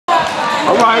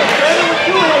All right.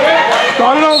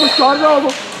 Start it over, start it over.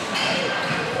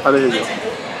 Oh, there you go.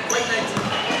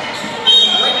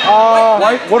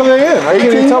 What are they in? I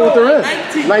can't even tell what they're in.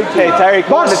 19. Hey, Terry,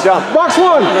 who won the jump? Box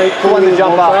 1. Who won the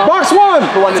jump off? Box 1.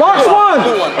 Box 1.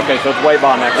 Okay, so it's white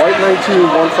ball next. White 19,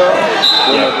 1 foul.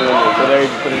 Yeah. So there you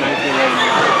put a 19 right in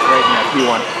there.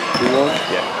 P1. P1?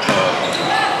 Yeah.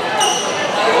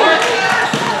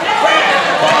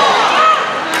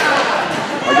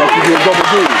 I got you here double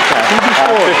D.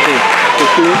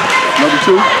 15. Number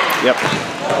 2? Yep.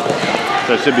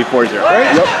 So it should be 4-0.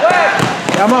 Right? Yep.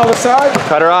 I'm on the side.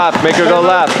 Cut her off. Make her go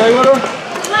left. Stay with her.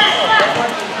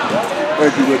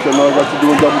 Thank you, Rich. I know I got you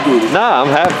doing double duty. Nah, I'm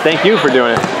happy. Thank you for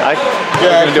doing it. I'm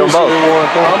gonna do them both.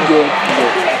 I'm good.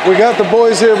 We got the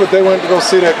boys here, but they went to go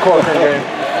see that Corcoran game.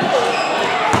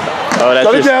 Oh, that's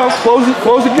Shut it just down. Close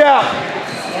the gap.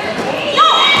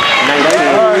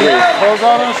 19. Close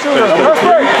out on the shooter. First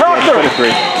break. Proctor. Put a 3.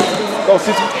 Go,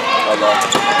 Cece.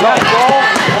 No, ball.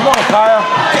 Come on, Kaya.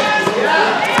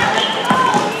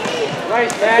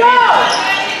 Right, Maddie.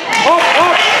 Up.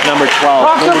 Number 12.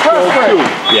 Proctor, press break.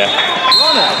 Yeah.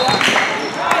 Run it.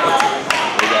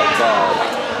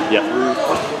 Yeah.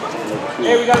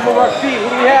 Hey, we gotta move our feet. Who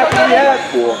do we have? 4.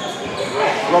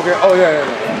 Okay. Oh, yeah.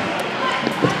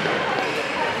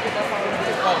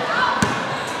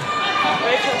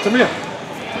 Come here.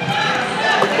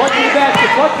 Watch to the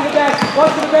basket. Watch to the basket.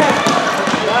 Watch to the basket.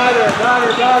 Got her.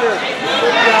 Good job.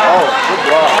 Oh, good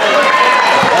block.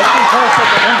 That's been close at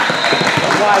the end.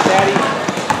 Good wide, Daddy.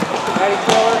 Daddy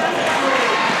Taylor.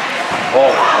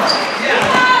 Oh.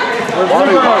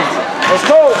 Let's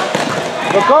go.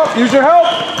 Look up. Use your help.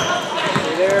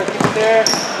 Stay there. Keep it there.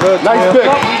 Good. Nice pick.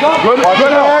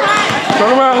 Good help.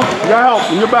 Turn around. You got help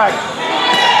in your back.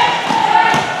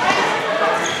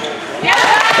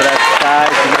 So that's 5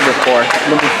 to number 4.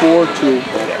 Number 4, 2.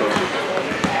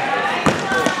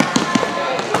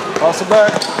 Toss it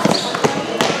back.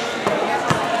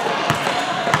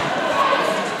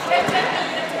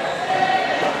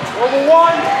 Over 1.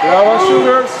 Yeah, our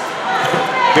shooters.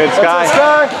 Good, Sky.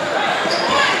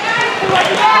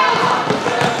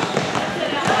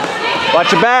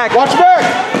 Watch your back. Watch your back.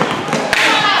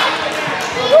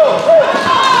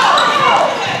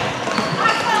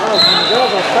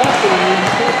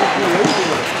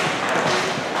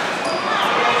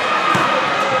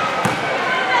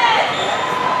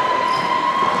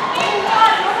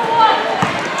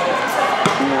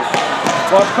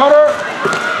 Watch Cutter.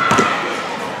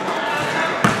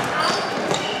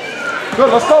 Good,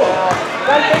 let's go.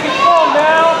 Gotta take it strong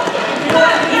now. You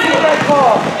don't need that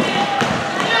call.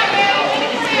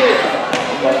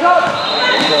 Let's go.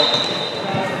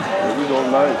 There we go,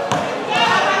 nice.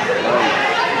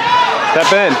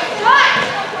 Step in.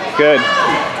 Good.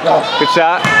 Good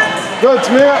shot. Good,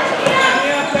 Tamir.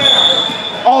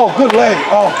 Oh, good leg.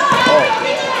 Oh.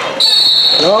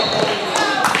 Yup.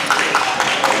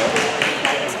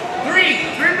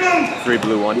 3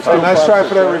 blue, 1. Nice try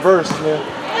for that reverse, man.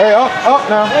 Hey, up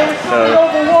now. So,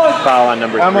 foul on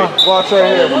number 3. Emma, watch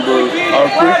right here.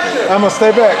 Emma,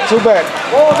 stay back. 2 back.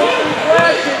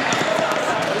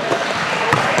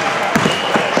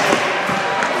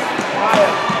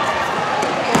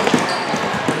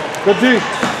 Good D.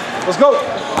 Let's go.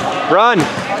 Run.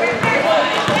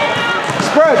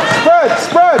 Spread.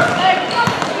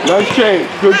 Nice change.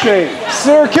 Good change.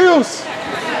 Syracuse.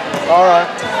 All right.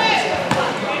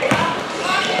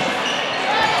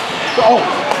 Oh,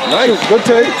 nice. Good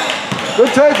take.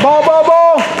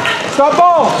 Ball. Stop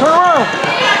ball. Turn around.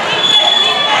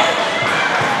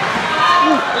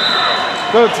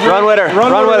 Good. Run with her.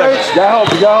 Run with her. You got help.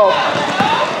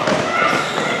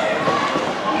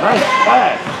 Nice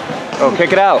pass. Oh,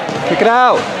 kick it out.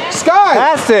 Sky.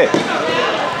 Pass it.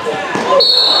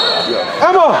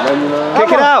 Emma.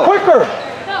 Kick it out. Quicker.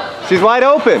 She's wide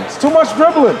open. It's too much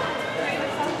dribbling.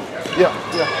 Yeah.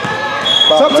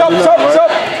 Stop.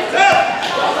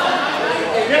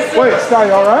 Wait, Sky,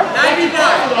 you all right?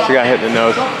 She got hit in the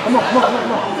nose. Come on.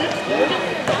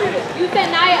 You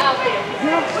said Naya out there.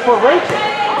 Yeah, for Rachel.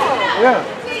 Yeah.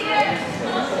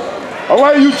 All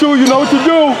right, you two, you know what to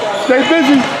do. Stay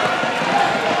busy.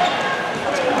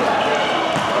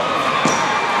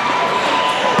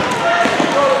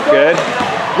 Good.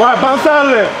 Right, bounce out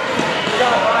of there. Stay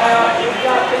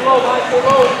low.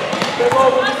 Stay low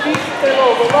with the feet. Stay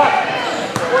low. Go back.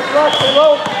 Stay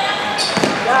low.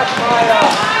 That's Maya.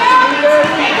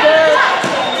 Keep there.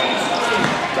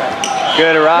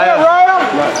 Good, Araya. Yeah, Raya.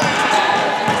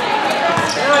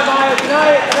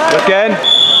 Tonight. Look in.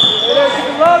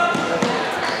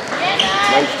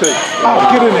 Nice take. Oh,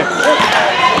 get in there.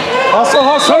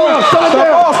 Hustle.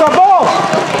 Stop ball.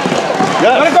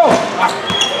 Yes. Let it go.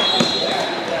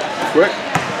 Quick.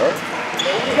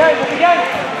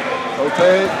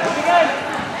 Rotate.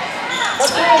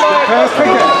 Pass, pick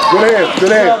it. Good hands,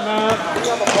 good hands.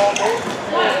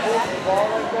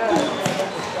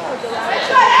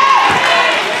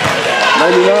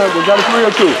 99, we got a 3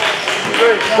 or 2.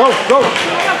 Go, go.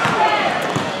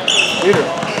 Leader.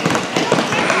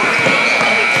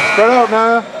 Spread out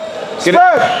now.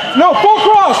 Spread. No, full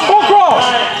cross, full cross.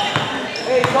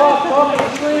 Hey, talk on the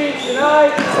screen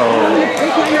tonight.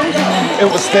 It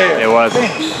was there. It was.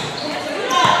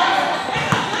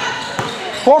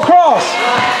 Full cross.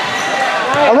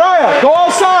 Araya, go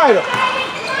outside.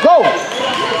 Go.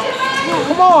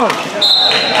 Come on.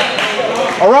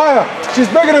 Araya, she's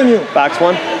bigger than you. Box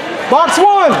one. Box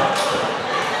one.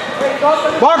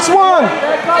 Box one.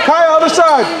 Kaya, other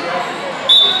side.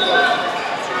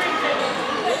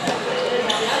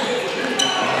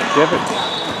 Give it.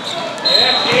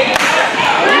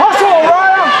 Hustle,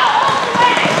 Araya.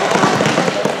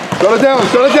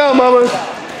 Shut it down, mama.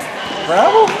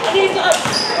 Travel?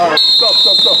 Alright, stop.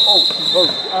 Oh,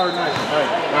 Alright, nice.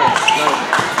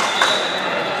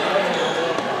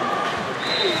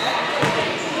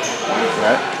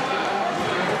 Right.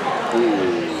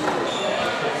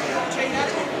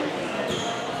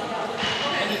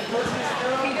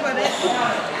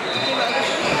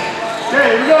 Okay,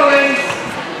 here we go, ladies.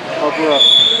 Help her up.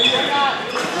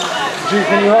 G,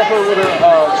 can you help her with her,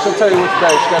 she'll tell you which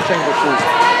bag. She got to change her shoes.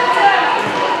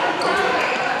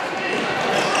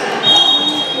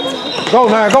 Go,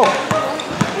 now, go.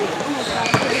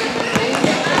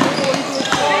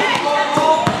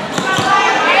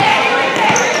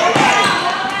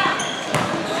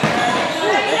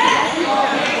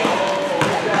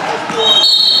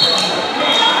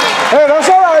 Hey, that's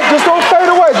all right. Just don't fade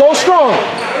away. Go strong.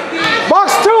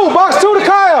 Box two to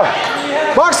Kaya.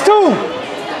 Box two.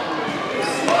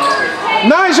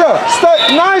 Naja,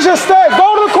 stay.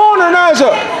 Go to the corner,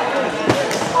 Naja.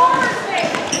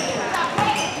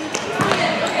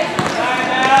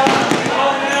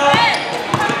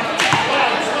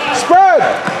 Spread.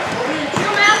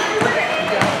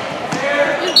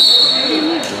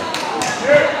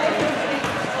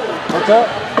 What's that?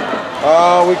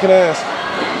 We can ask.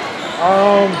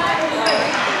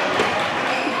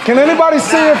 Can anybody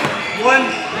see if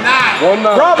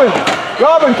 1-9.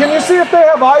 Robin, can you see if they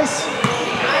have ice?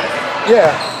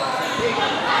 Yeah.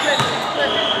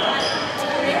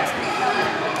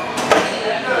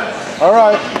 All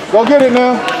right, go get it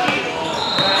now.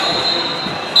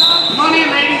 Come on in,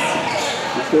 ladies.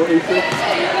 You still 8-6?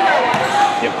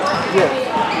 Yep. Yeah.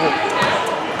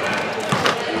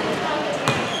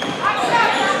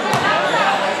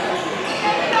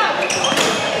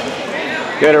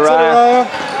 Good, Araya.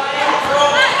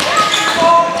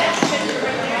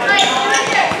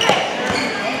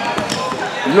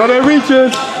 You know they're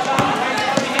reaching.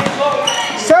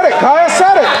 Set it, Kaya,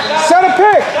 set it. Set a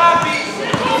pick.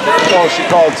 Oh, she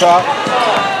called top.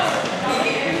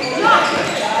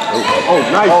 Oh,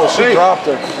 nice. Oh, she Hey. dropped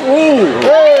her. Ooh.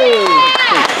 Hey.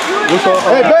 What's up?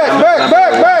 Hey, back.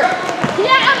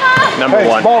 Number Hey,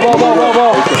 one. ball.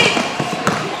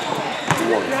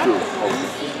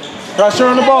 Pressure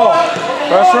on the ball.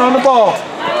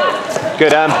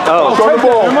 Good, oh. Go to the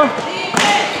ball. Emma.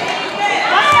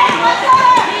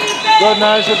 Good,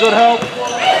 Naja, good help.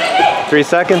 3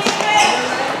 seconds.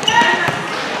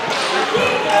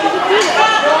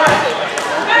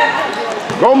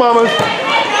 Go, mamas.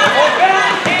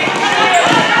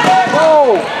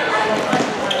 Oh.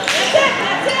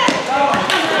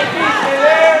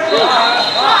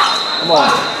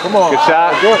 Come on. Good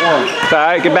shot. Good one. It's all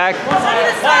right. Get back.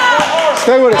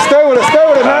 Stay with it, man. Stay with it.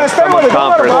 Someone's Don't let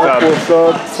calling her for a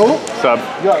go. sub. Sub.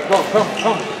 Yeah, go.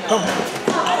 Come.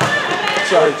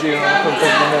 Sorry, Gio. Come.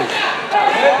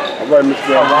 All right, Mr.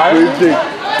 Brown. Breathe deep.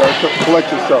 Collect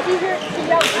yourself.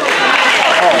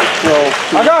 So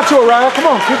I got you, Araya. Come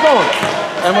on, keep going.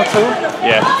 Emma, too.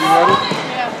 Yeah. You ready?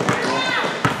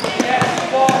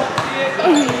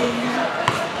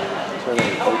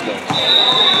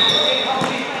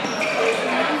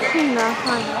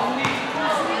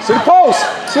 See the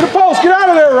post. Get out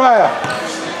of there, Araya.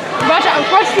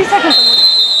 Watch 3 seconds.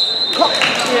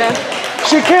 Yeah.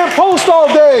 She can't post all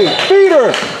day. Feed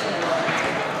her.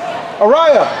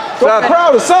 Araya, don't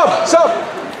crowd it. Sub.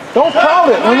 Don't crowd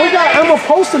it. When we got Emma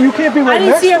posting, you can't be right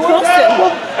next to her. I didn't see her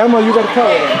posting. Emma, you gotta tell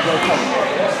her that.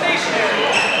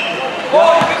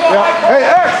 Yeah. Hey,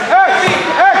 X,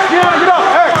 get up,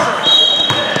 X.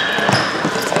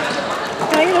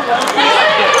 Can I get a ball?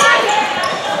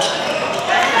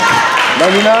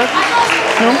 99?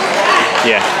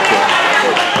 Yeah.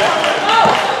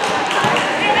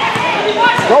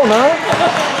 Go, man.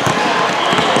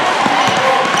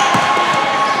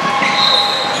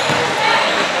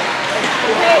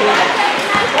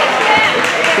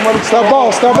 Step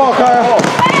ball, Kyle.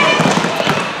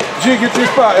 G, get to your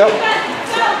spot, yep.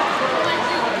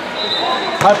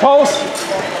 High post.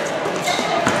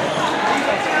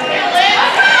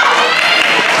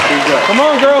 Come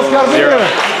on, girls, gotta be there.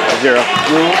 Zero.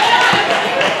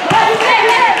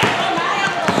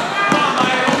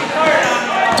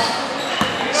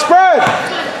 Spread.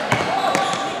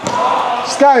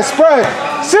 Sky, spread.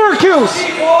 Syracuse.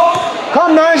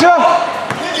 Come, Naja.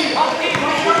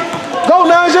 Go,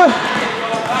 Naja.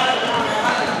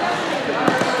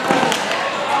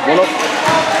 One up.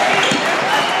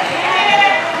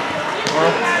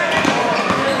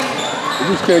 You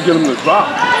just can't get him to drop.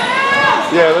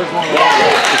 Yeah, there's one.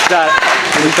 It's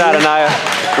that, Anaya.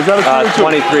 Is that a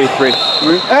 23-3.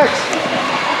 X.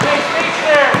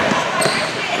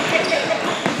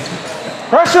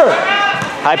 Pressure.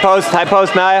 High post,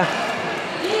 Naya.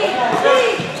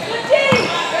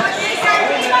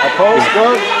 High post,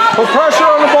 good. Put pressure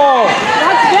on the ball.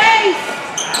 That's base.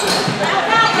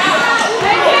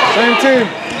 Same team.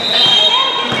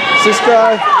 This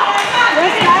guy.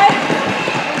 This guy.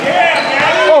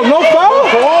 Oh, no foul?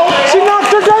 She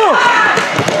knocked her down.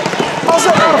 How's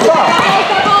that not a foul?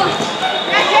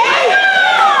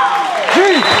 G.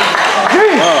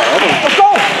 Let's go.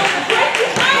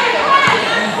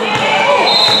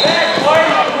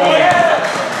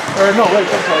 No, wait,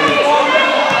 I'm sorry.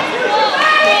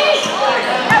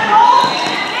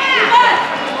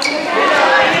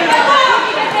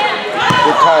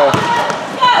 Good Kyle.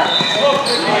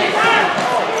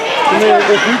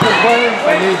 If you can play,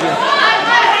 I need you.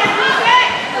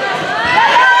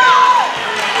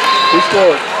 Who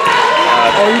scored?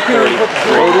 Oh, you can put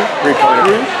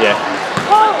 3-pointer. Yeah.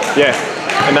 Yeah.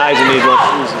 Elijah needs one.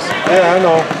 Jesus. Yeah, I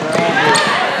know.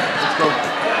 Let's go.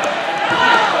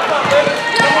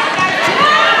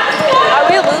 Are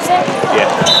we losing?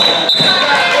 Yeah.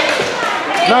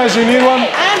 Nice, you need one?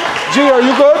 G, are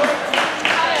you good?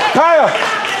 Kaya!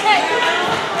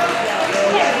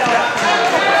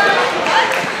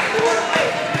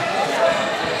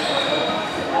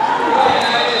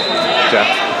 Jeff.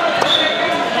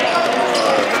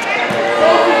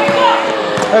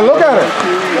 Hey, look at it.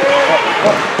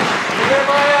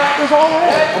 It's all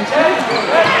right. I'm scared.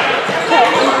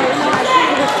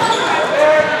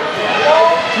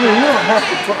 Gee, you don't have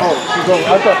to. Oh, she's over.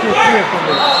 I thought you were seeing from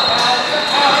me.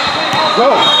 Go.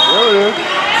 There it is.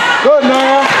 Good,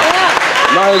 Naya.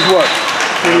 Naya's what?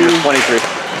 23.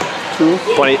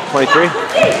 23?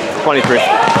 23.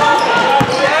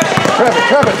 Trap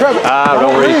it.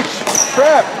 Don't reach.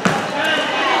 Trap.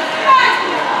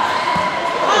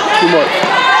 Too much.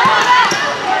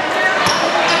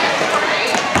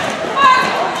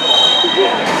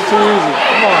 Too easy.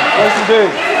 Come on. Where's the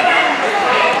dig?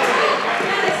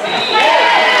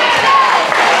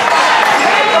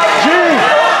 G.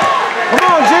 Come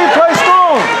on, G. Play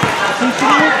strong.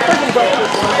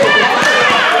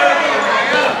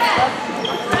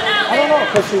 I don't know,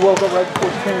 because she woke up right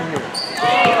before she came here.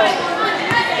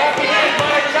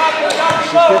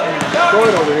 She's getting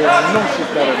destroyed over here. I know she's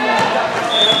better than that.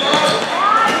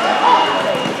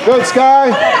 Good, Sky.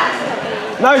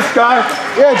 Nice, Sky.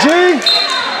 Yeah, G.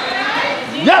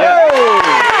 Yeah.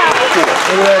 Look at that.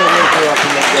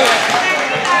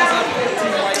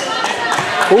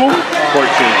 Who? 14,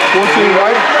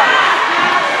 right?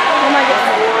 Oh my God.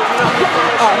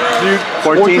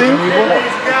 14?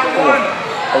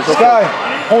 Sky.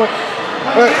 Point.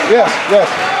 Yes.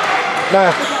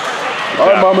 Nah. All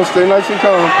right, Mama, stay nice and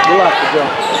calm. Relax, Joe.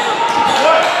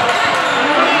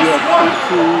 Yeah,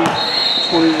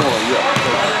 21, yeah.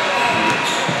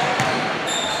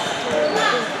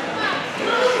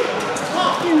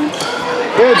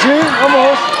 Yeah, G,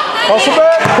 almost. Hustle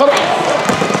back. Put it.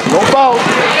 No foul.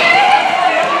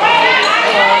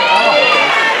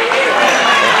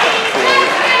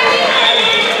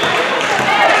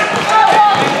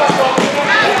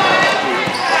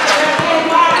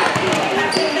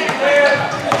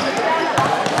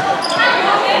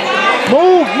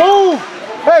 Move.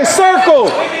 Hey, circle.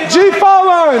 G foul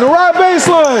line, the right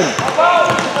baseline.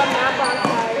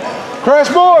 Crash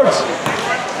boards.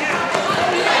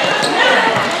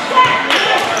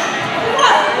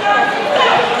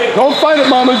 Don't fight it,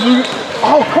 Mama.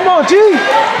 Oh, come on, G.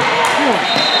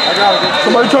 I got it.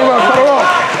 Somebody turn around, cut her off.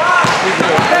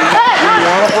 You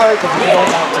want to play? Because if you don't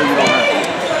want to, you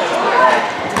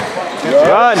don't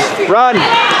have to. Run.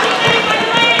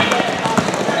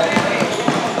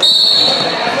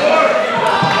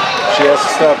 She has to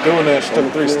stop doing that. She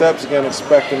took 3 steps again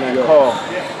expecting that call.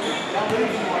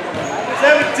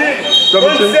 17.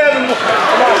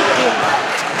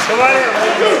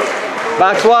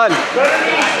 Box one.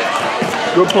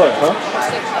 Good play, huh?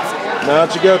 Now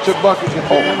that you got your bucket, you can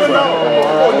I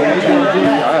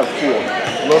have 4.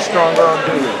 A little stronger on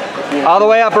D. All the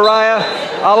way up, Araya.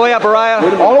 All the way up, Araya.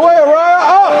 All the way, Araya,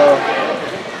 up!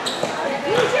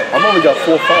 I've only got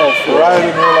 4 fouls for Araya.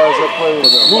 Didn't realize that play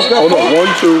was there. Who's got 4?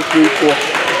 1, 2, 3, 4,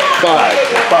 5.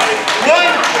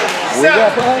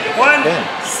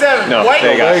 7. No,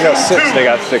 they got 6. They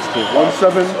got 6 too. 1,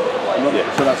 7. Yeah.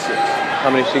 So that's 6. How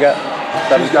many she got?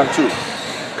 7. She's got 2.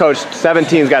 Coach,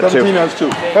 17's got 2. 17 has 2.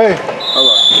 Hey. All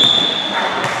right.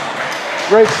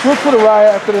 Great. Switch with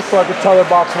Araya after this so I can tell her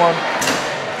box 1.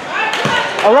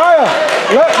 Araya,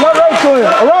 let Rachel in.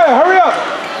 Araya, hurry up.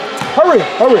 Hurry.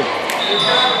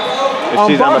 If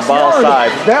she's on the ball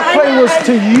side. That play was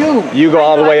to you. You go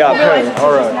all the way up. Okay,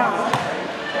 all right.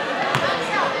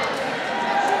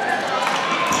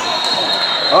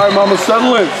 All right, Mama,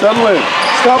 settle in.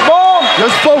 Stop ball.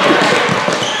 Just focus.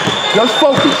 You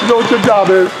know what your job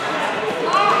is.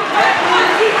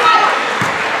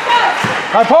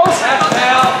 High post.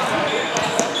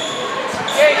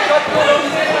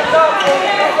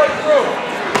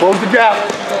 Close the gap.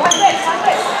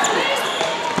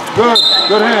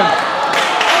 Good hand.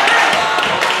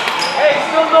 Hey,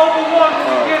 still number 1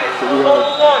 when you get it. Still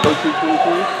number 1. 13,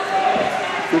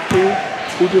 15.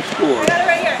 Who just scored?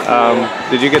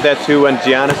 Did you get that too when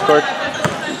Gianna scored?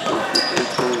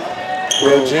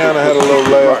 Yeah, Gianna had a little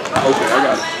layup. Okay, I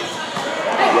got it.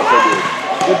 Yes, I did.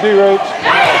 Good D, Rach.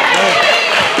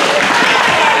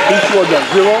 Who scored that?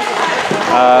 0?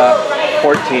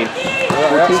 14. 14?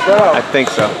 I think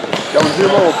so. That was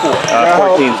 0 or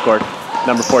 4? 14 scored.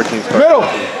 Number 14 scored. Middle.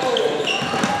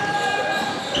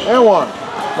 And 1.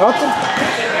 Nothing.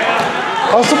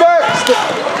 Hustle back.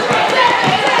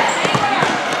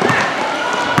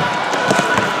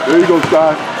 There you go,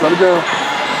 Sky. Shut it down.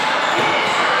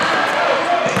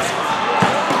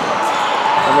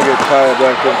 I'm going to get tired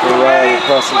back in for a ride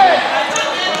across the game.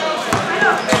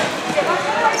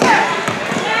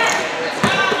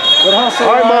 Good hustle.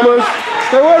 All right, mamas.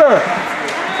 Stay with her.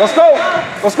 Let's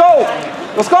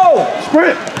go.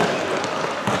 Sprint.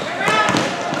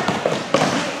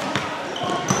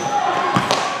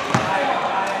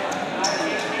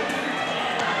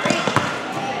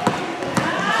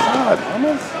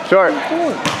 Short.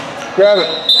 Grab it.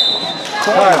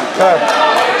 Time.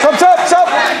 Stop.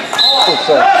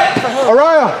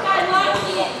 Araya.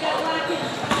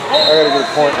 I gotta get a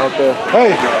point out there. Hey,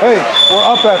 we're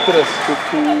up after this.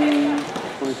 15,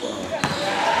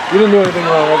 25. You didn't do anything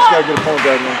wrong. I just gotta get a point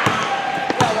right now.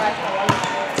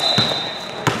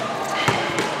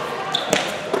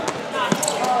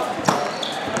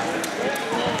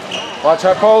 Watch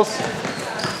high post.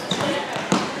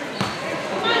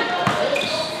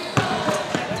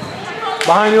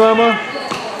 Behind you, Emma.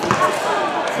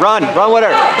 Run with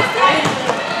her.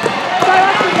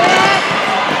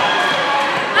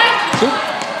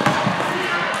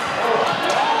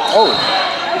 Oh.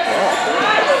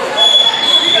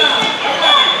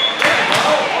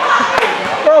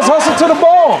 Girls, hustle to the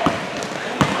ball.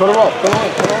 Put her up.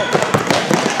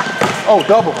 Oh,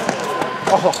 double.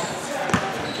 Oh.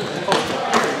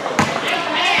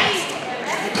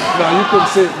 No, you couldn't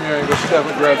see it from your angle. She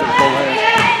definitely grabbed it with both hands.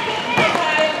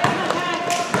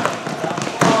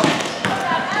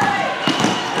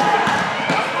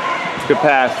 Good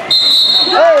pass.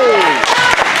 Hey!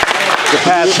 Good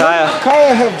pass, Kaya.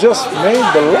 Kaya have just made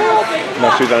the left.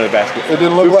 No, she was under the basket. It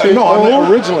didn't look like. No, I mean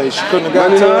originally she couldn't have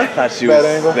gotten to I it. thought she was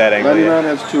that angle. 99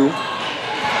 has 2.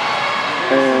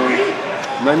 And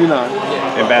 99.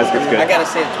 And basket's good. I gotta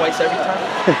say it twice every time?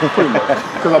 Pretty much.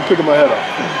 Because I'm picking my head up.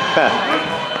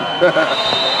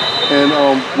 And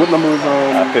what number is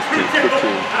 15. 15.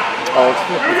 Oh, it's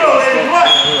 50.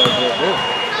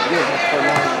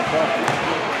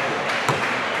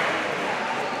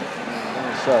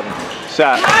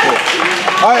 Shot.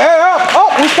 All right, hey, up!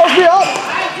 We're supposed to be up!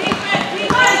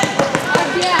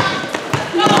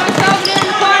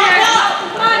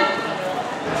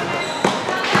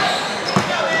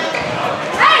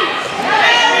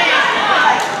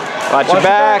 Watch your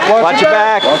back. Watch your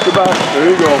back. Watch your back. There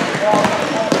you go.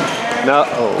 No.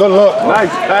 Oh. Good look. Nice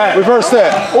pass. Reverse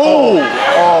that. Oh,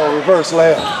 reverse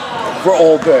layup. For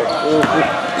all day.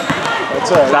 That's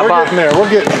all right. Stop We're up. getting there. We're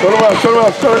getting there.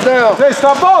 Shut it down. Hey,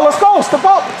 stop ball. Let's go. Step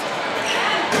up.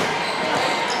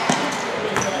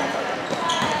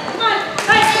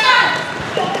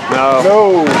 No.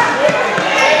 No.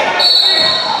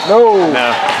 No.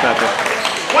 No, it's not there.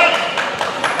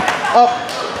 Up.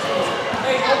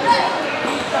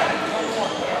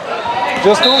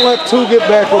 Just don't let two get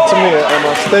back with Tamia,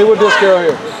 Emma. Stay with this girl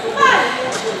here.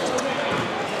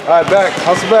 All right, back.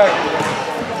 Hustle back.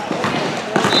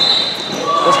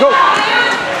 Let's go.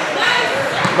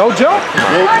 No jump?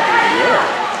 Yeah.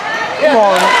 Come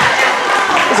on.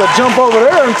 There's a jump over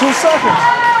there in 2 seconds.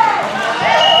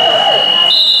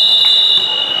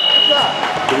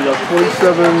 So we got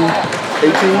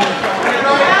 27-18.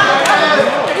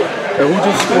 And who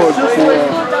just scored for?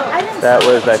 That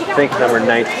was, I think, number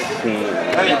 19. 18-27.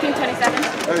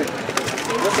 Hey,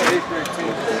 that's an 8th grade team.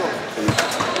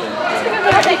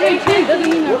 That's 8th grade team. Doesn't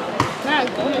mean they're not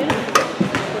good.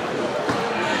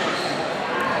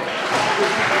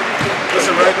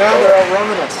 Listen, right now they're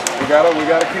outrunning us. We gotta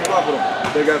keep up with them.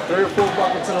 They got 3 or 4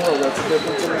 buckets in a row. That's the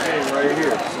difference in the game right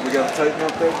here. So we gotta tighten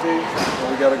up that D, and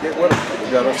we gotta get with them. We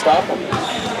gotta stop them.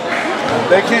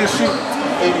 They can't shoot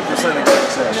 80% of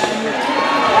games.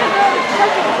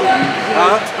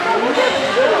 Huh?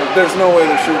 There's no way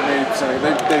they're shooting 80%.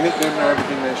 They hit them in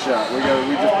everything they shot. We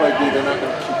just play D. They're not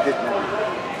gonna keep hitting it.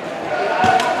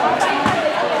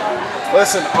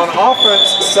 Listen, on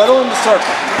offense, settle in the circle.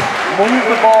 Move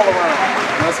the ball around.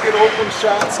 Let's get open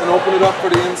shots and open it up for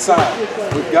the inside.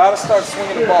 We've got to start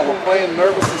swinging the ball. We're playing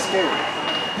nervous and scared.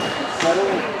 Settle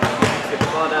in. Get the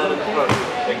ball down in the post.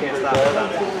 They can't stop it.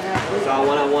 It's all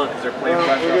one-on-one because they're playing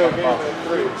pressure We're on the ball.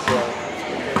 three, so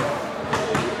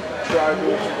try to do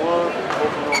what you want.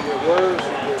 Open on your words.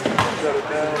 Shut it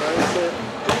down.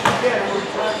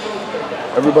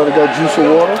 Everybody got juice or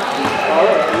water? All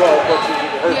right. Well, but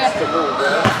it hurts to move,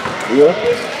 right? Yeah.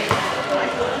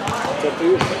 It's up to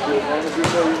you. As long as you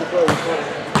know you can play, you play.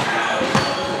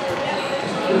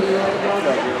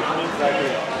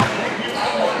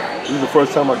 This is the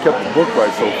first time I kept the book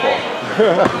right so far.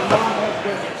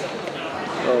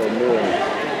 Oh man.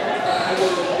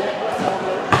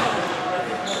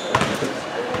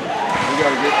 We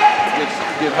gotta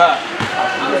get hot.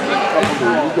 So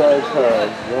you guys have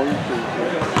 1, 2, 3,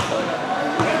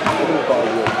 4,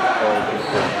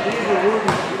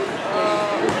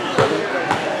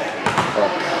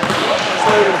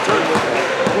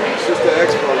 It's just the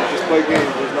expo. You just play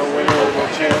games. There's no winner, no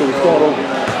chance. So we start over.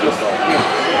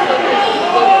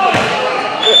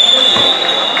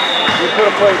 We could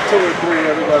have played 2 or 3.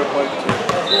 Everybody played 2.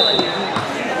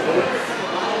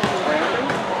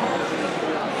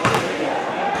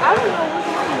 I don't know.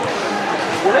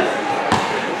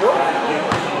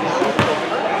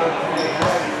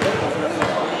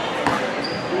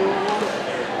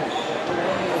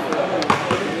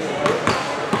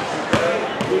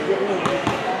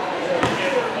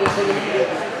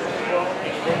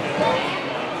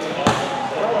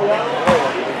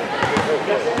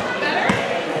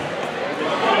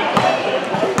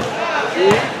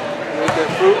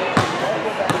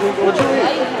 What you eat?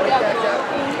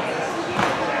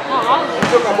 You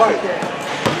took a bite.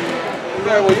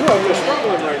 Yeah, well, you are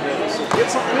struggling right now, so get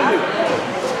something in you.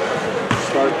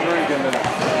 Start drinking now.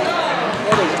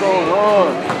 What is going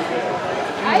on?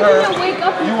 I didn't wake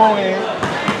up. You won't eat.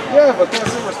 Yeah, but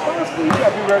that's irresponsible. You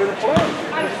gotta be ready to play.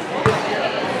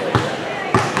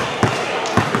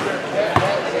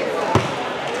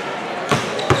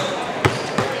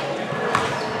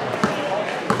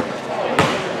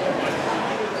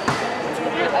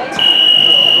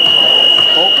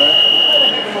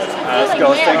 Let's go.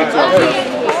 Let's take it to him.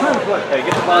 Hey,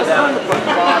 get the ball down. Put the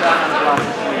ball down on the block.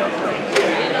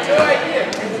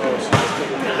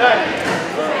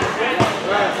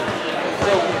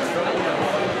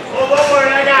 Oh, don't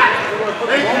worry, I got it.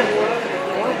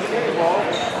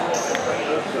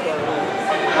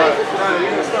 You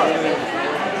can start.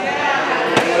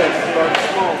 Start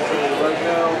small. So right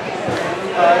now,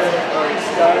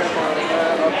 Sky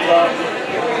on up top.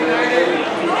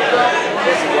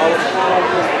 Listen, all it's small is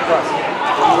the press.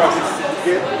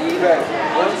 Get back.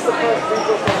 Once the press brings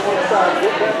us on one side,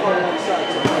 get back on one side.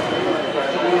 So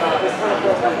just kind of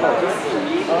press that ball.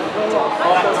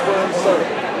 Offensive insert.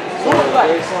 So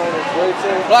baseline is great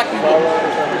save. Black and ball blue. line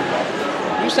is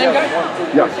You same guy?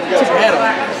 Yeah. Took your hat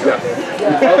off.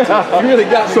 Yeah. You really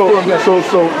got me. So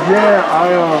yeah,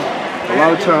 a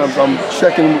lot of times I'm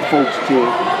checking with folks too,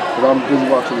 but I'm busy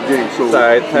watching the game. So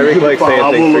Sorry, Tyreek likes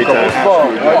saying things 3 times. I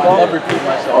love repeating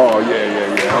myself. Oh yeah.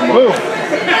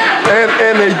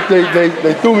 And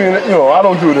they threw me in. I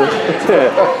don't do this.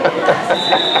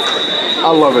 I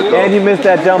love it though. And you missed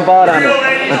that jump ball on it.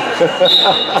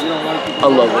 I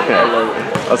love it.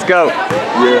 Let's go.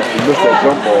 Yeah, you missed that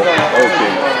jump ball.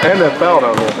 Okay. And that foul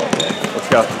down there. Let's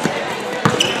go.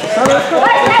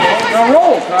 now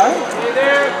roll, Ty.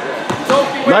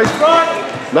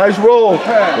 Nice roll.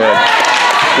 Good.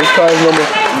 This Ty's number.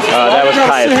 That was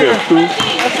Kaya too. 2.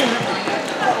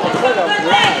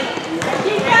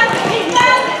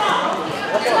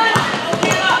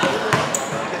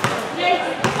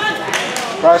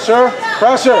 Pressure,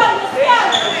 pressure.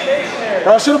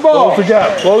 Pressure the ball. Close the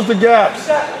gap. Close the gaps.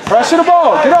 Pressure the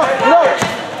ball. Get up, get up.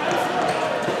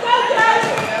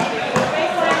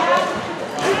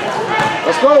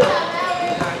 Let's go.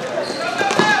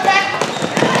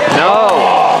 No.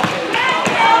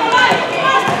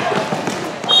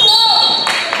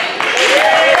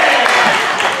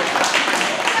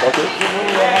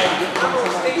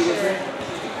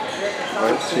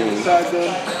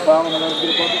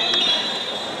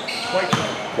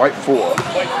 White 4.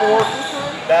 White 4.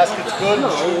 Basket's good.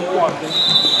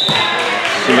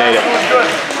 She made it.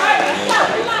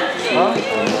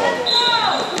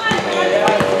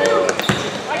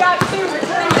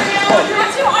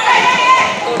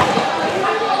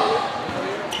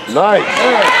 Nice.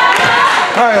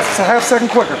 All right, it's a half second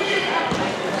quicker.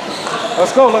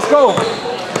 Let's go, let's go.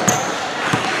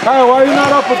 Kyle, why are you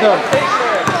not up with them?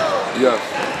 Yes.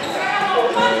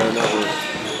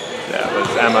 That was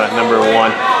Emma, number 1.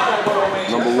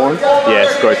 Number 1? Yeah,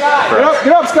 scored.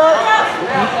 Get up, Scott.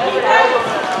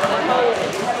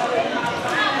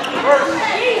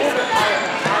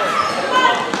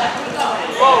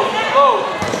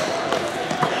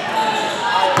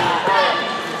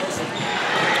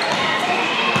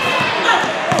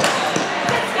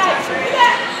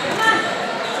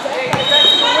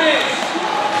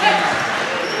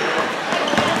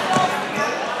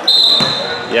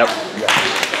 Yep.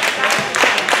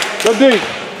 Good D.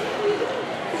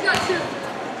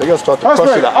 They got to start to Press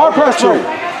pressure break. the Our outlet press too. break.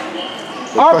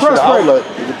 They Our pressure press the break. outlet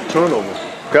to get the turnover.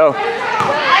 Go.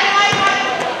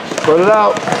 Spread it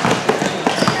out.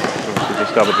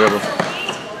 Just double dribble.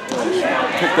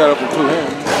 Pick that up with 2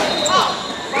 hands.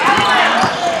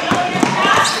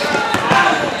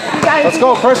 Let's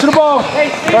go. Pressure the ball.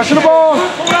 Pressure the ball.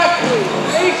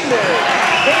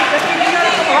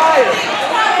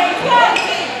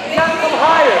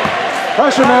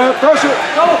 Pressure, man. Pressure. Go,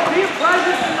 be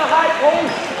present in the high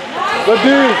post. Good D.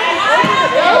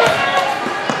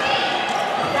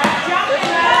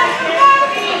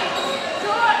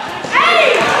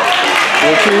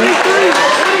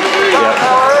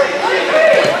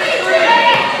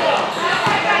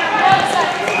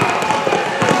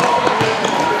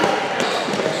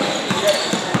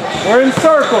 We're in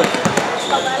circle.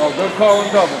 Oh, good call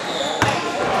and double.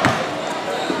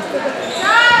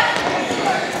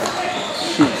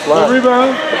 Shoot, flat. Good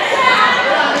rebound.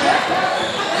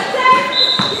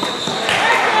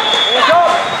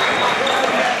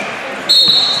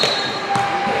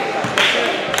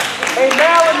 Hey,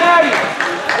 Mal and Maddie.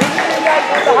 You guys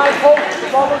with the high post.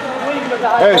 It's almost leaving with the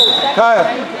high Hey, post. Kaya,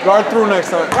 guard through next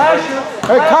time. Pressure.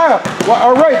 Hey, Kaya,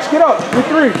 all right, get up. You're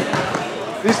 3.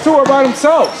 These 2 are by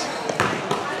themselves.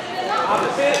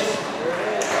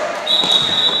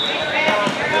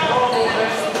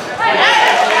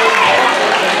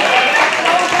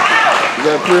 You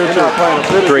got 3 or 2. Not playing a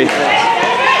bit of 3. defense.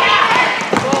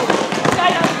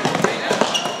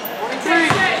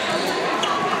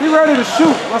 Be ready to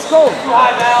shoot. Let's go.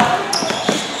 High, Mal.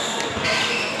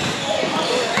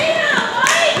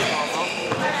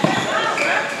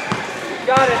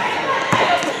 Got it.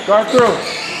 Guard through.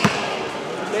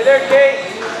 Stay there, Kate.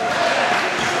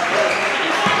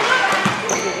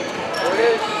 There it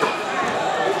is.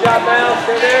 Good job, Mal.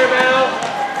 Stay there, Mal.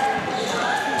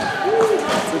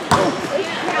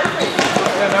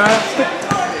 Yeah, man. Stick.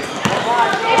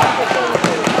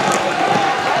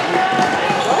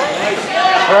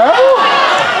 Well,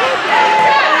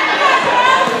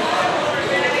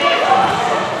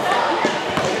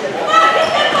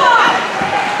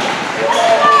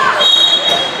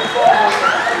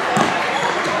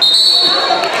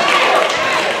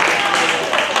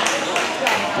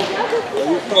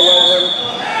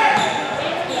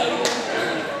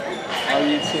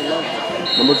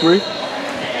 Number 3?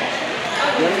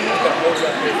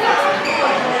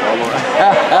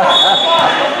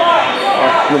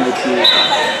 Number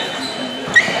 2.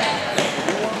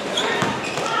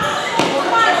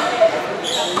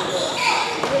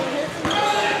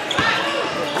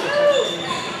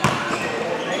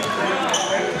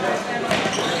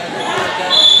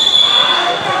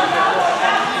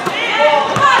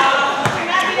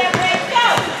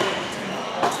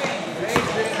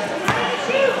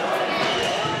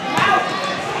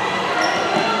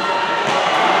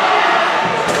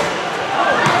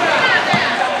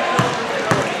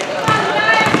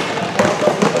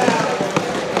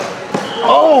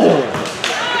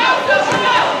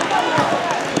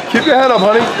 Keep your head up,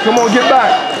 honey. Come on, get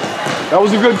back. That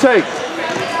was a good take.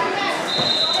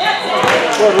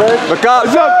 Look up.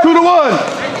 It's up 2-1.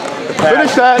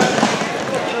 Finish that.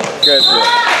 Good.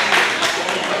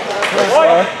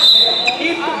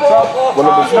 Keep the ball off the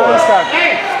floor.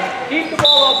 Keep the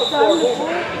ball off the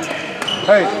floor.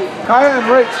 Hey, Kaya and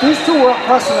Rich, these two were up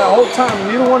pressing that whole time.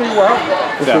 Neither one of you were helping.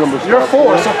 Yeah. You're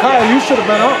 4, so Kaya, you should have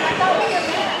been up.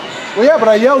 Well, yeah, but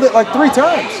I yelled it like 3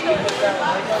 times.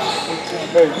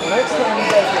 Hey, next time you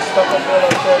guys get stuck up there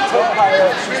like that, tell Kaya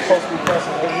she's supposed to be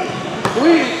pressing.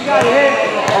 You got hit.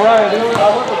 All right, I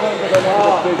went with them because I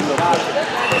wanted the big look.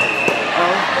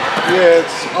 Yeah,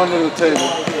 it's under the table.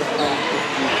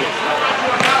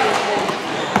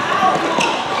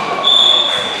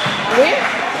 Where?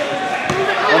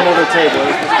 Under the table.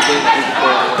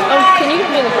 Oh, can you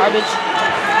give me the garbage?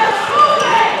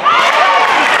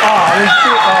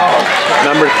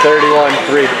 Number 31,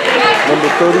 3. Number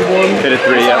 31. Hit a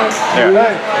 3, yeah.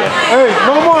 Hey,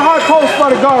 no more high post by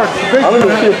the guards. I'm going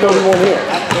to see a 31 here.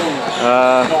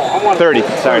 30.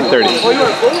 Sorry, 30.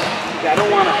 I don't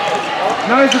want to.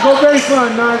 Nigel, go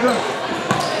baseline, Nigel.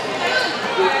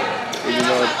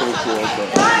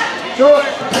 Do it.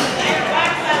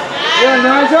 Yeah,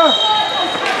 Nigel.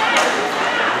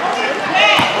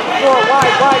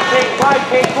 Wide,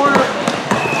 Kate, corner.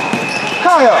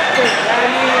 Kaya.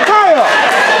 Kaya.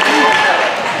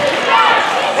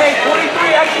 Hey,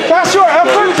 23, actually. That's your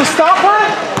effort to stop her?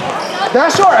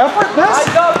 That's your effort,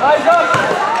 Eyes up.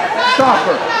 Stop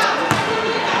her.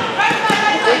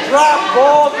 Good drop,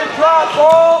 ball.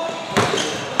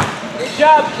 Good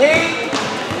job, Kate.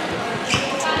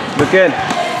 Look in.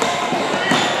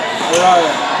 Where are you?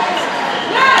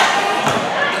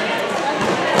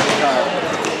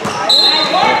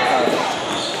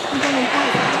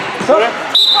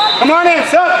 Come on in,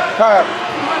 sup. Kaya.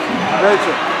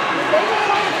 Rachel.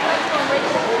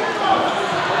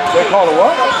 They call it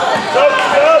what?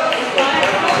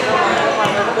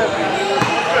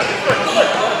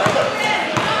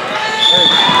 Hey,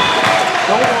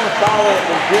 don't want to foul her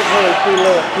and give her a free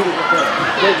layup.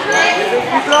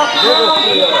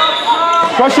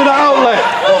 Pressure the outlet.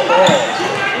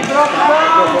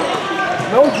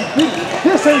 No, you didn't.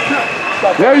 This ain't time.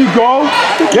 There you go.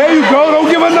 There you go. Don't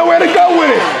give her nowhere to go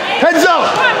with it. Heads up.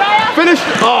 Finish.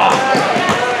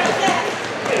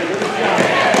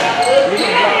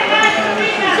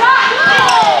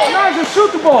 Nigel,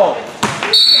 shoot the ball. 3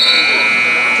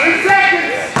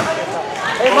 seconds.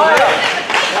 Hey, Maya.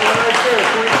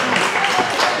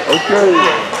 Okay.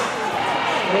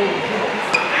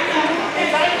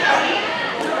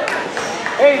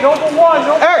 Hey, number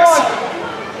 1. X.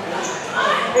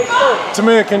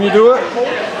 Tamia, can you do it?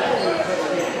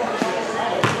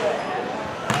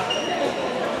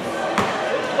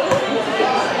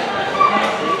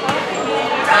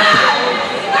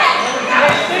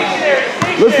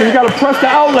 Listen, you got to press the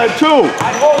outlet too.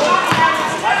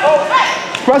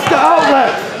 Press the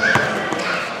outlet.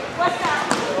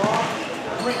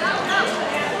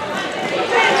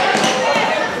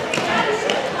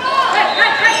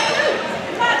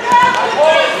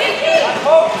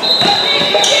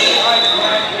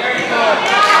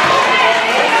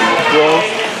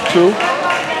 Two.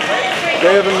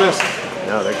 They haven't missed.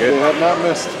 No, they're They good. have not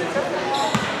missed.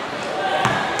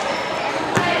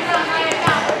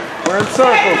 We're in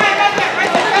circle.